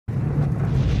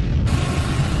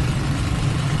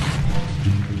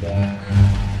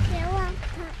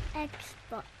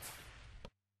Xbox.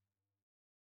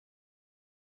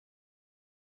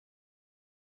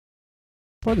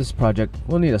 For this project,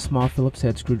 we'll need a small Phillips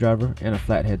head screwdriver and a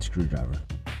flathead screwdriver.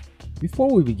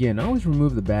 Before we begin, always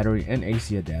remove the battery and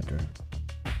AC adapter.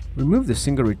 Remove the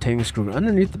single retaining screw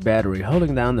underneath the battery,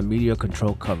 holding down the media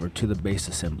control cover to the base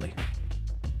assembly.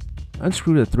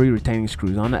 Unscrew the 3 retaining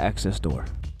screws on the access door.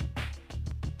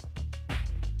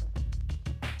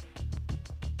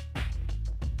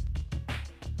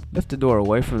 Lift the door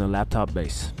away from the laptop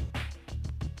base.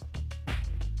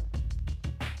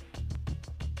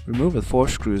 Remove the 4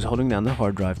 screws holding down the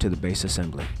hard drive to the base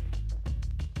assembly.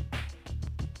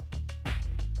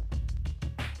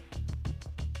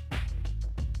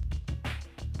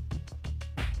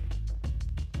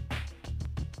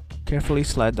 Carefully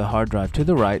slide the hard drive to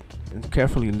the right and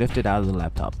carefully lift it out of the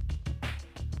laptop.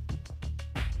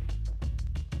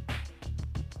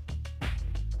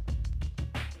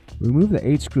 Remove the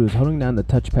 8 screws holding down the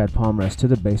touchpad palm rest to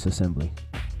the base assembly.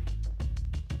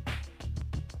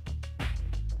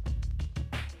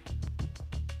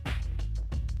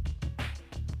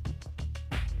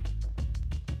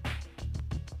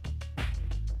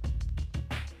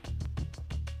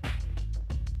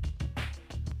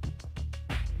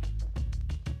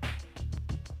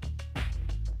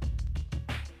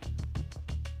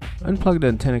 Unplug the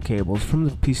antenna cables from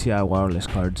the PCI wireless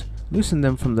cards. Loosen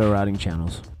them from the routing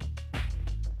channels.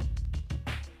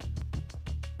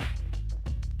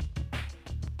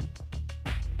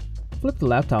 Flip the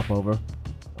laptop over,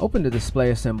 open the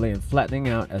display assembly and flattening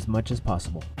out as much as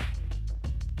possible.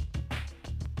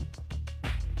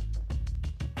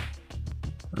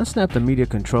 Unsnap the media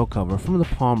control cover from the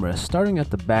palm rest starting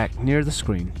at the back near the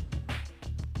screen.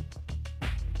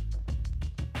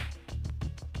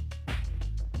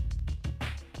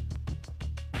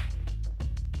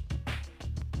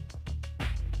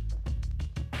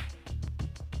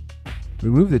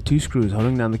 Remove the 2 screws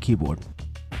holding down the keyboard.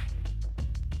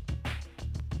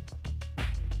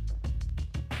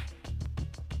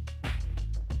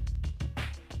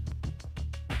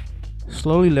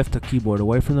 Slowly lift the keyboard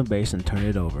away from the base and turn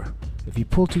it over. If you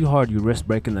pull too hard, you risk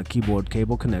breaking the keyboard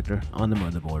cable connector on the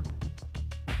motherboard.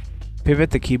 Pivot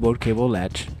the keyboard cable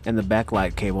latch and the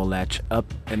backlight cable latch up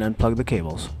and unplug the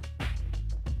cables.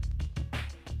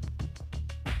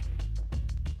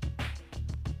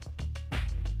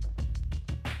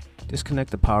 Disconnect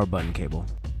the power button cable.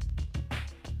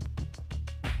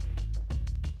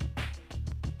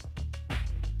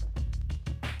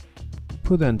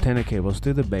 Pull the antenna cables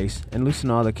through the base and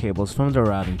loosen all the cables from the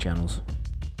routing channels.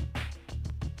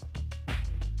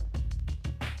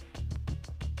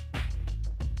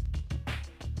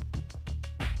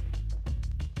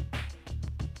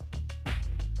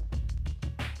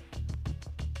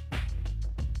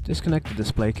 Disconnect the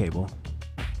display cable.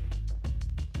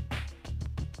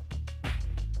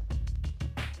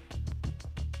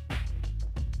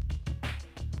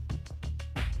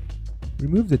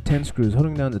 Remove the 10 screws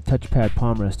holding down the touchpad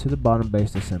palm rest to the bottom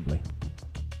base assembly.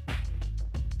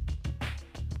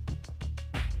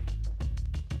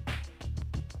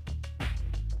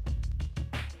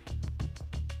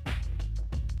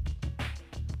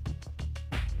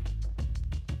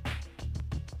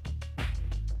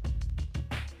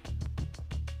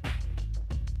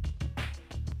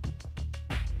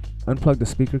 Unplug the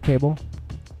speaker cable.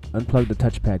 Unplug the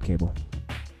touchpad cable.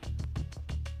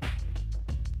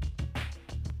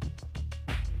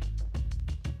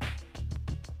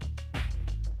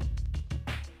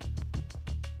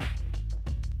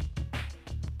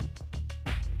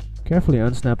 Carefully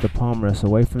unsnap the palm rest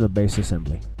away from the base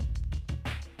assembly.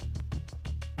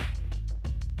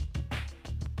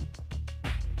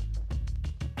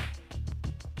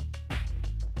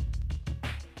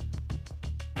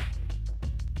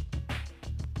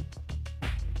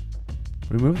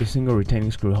 Remove the single retaining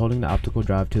screw holding the optical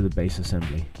drive to the base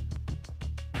assembly.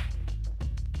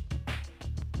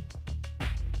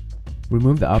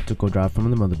 Remove the optical drive from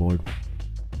the motherboard.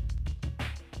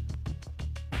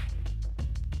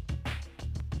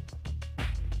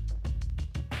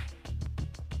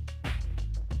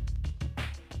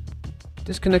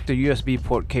 Disconnect the USB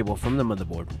port cable from the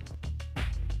motherboard.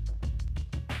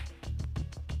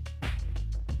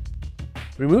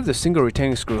 Remove the single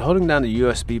retaining screw holding down the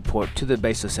USB port to the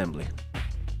base assembly.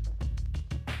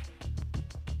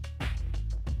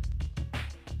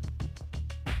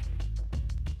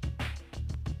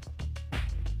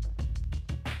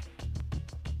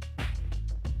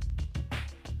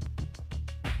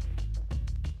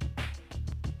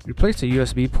 Replace the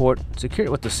USB port, secure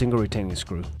it with the single retaining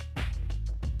screw.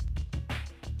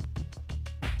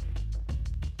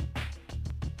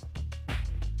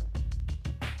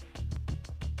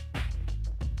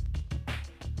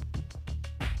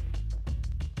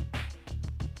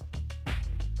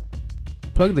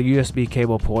 Plug the USB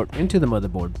cable port into the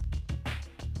motherboard.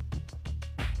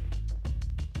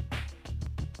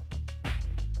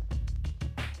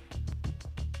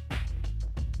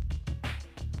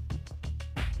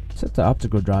 Set the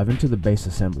optical drive into the base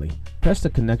assembly. Press the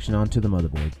connection onto the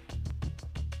motherboard.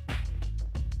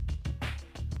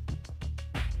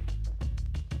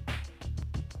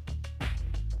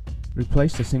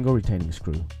 Replace the single retaining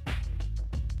screw.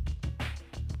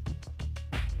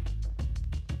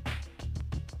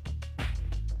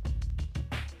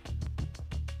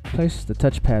 Place the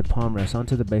touchpad palm rest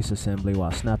onto the base assembly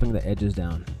while snapping the edges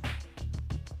down.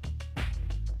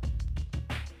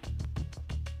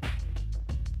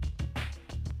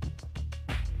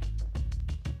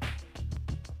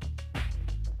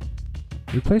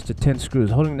 Replace the 10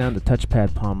 screws holding down the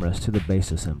touchpad palm rest to the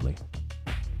base assembly.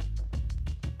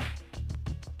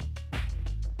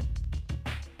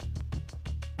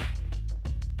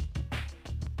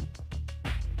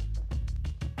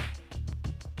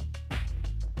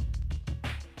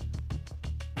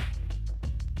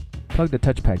 Plug the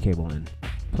touchpad cable in.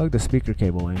 Plug the speaker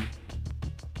cable in.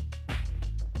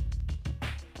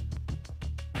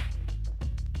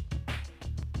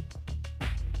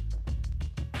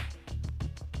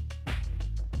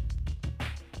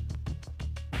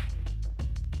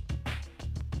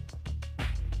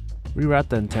 Reroute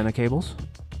the antenna cables.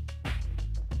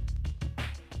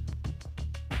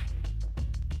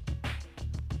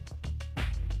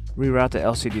 Reroute the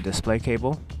LCD display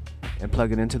cable and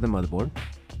plug it into the motherboard.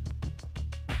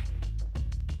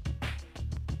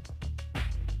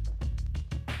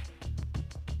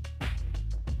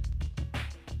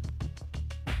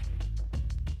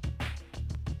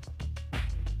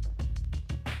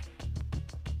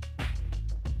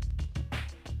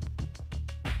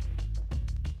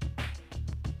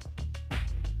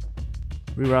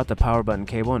 Reroute the power button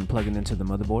cable and plug it into the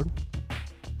motherboard.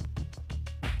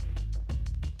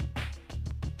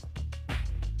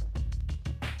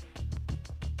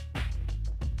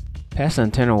 Pass the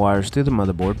antenna wires through the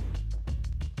motherboard.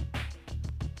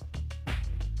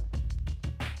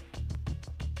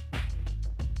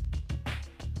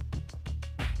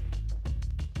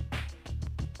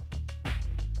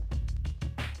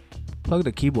 Plug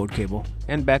the keyboard cable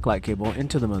and backlight cable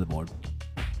into the motherboard.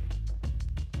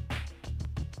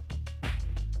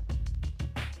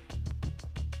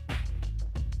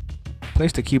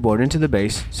 Place the keyboard into the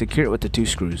base, secure it with the 2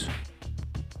 screws.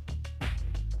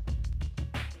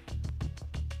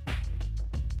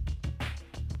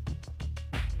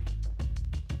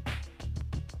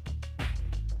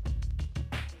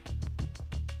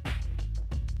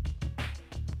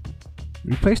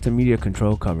 Replace the media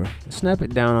control cover and snap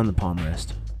it down on the palm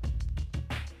rest.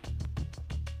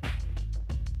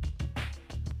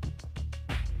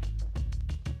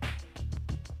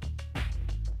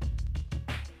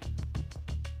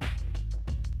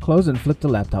 Close and flip the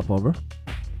laptop over.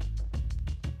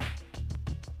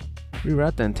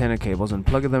 Reroute the antenna cables and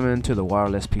plug them into the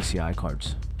wireless PCI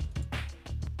cards.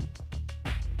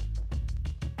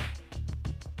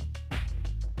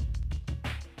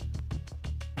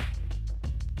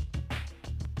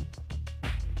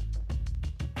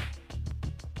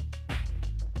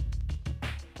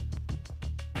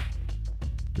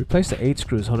 Replace the 8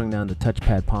 screws holding down the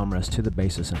touchpad palm rest to the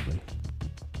base assembly.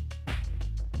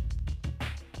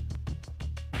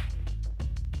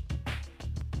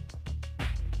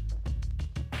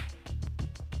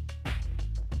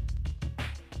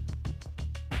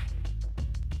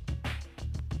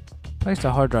 Place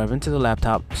the hard drive into the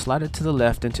laptop, slide it to the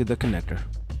left into the connector.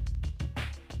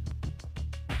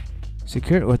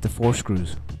 Secure it with the 4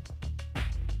 screws.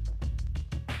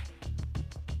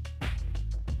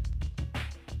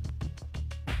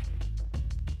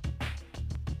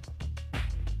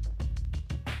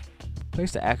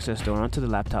 Place the access door onto the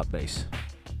laptop base.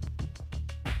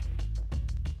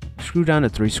 Screw down the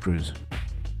 3 screws.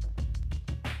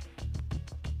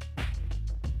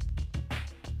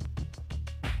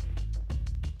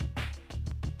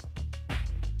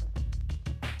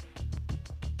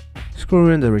 Screw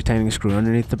in the retaining screw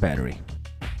underneath the battery.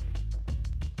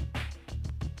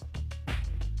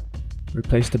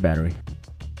 Replace the battery.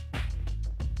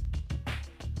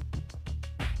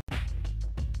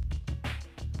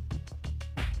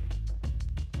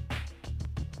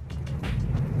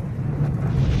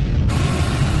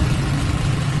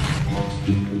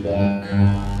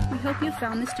 We hope you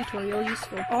found this tutorial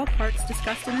useful. All parts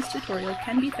discussed in this tutorial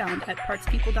can be found at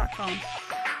partspeople.com.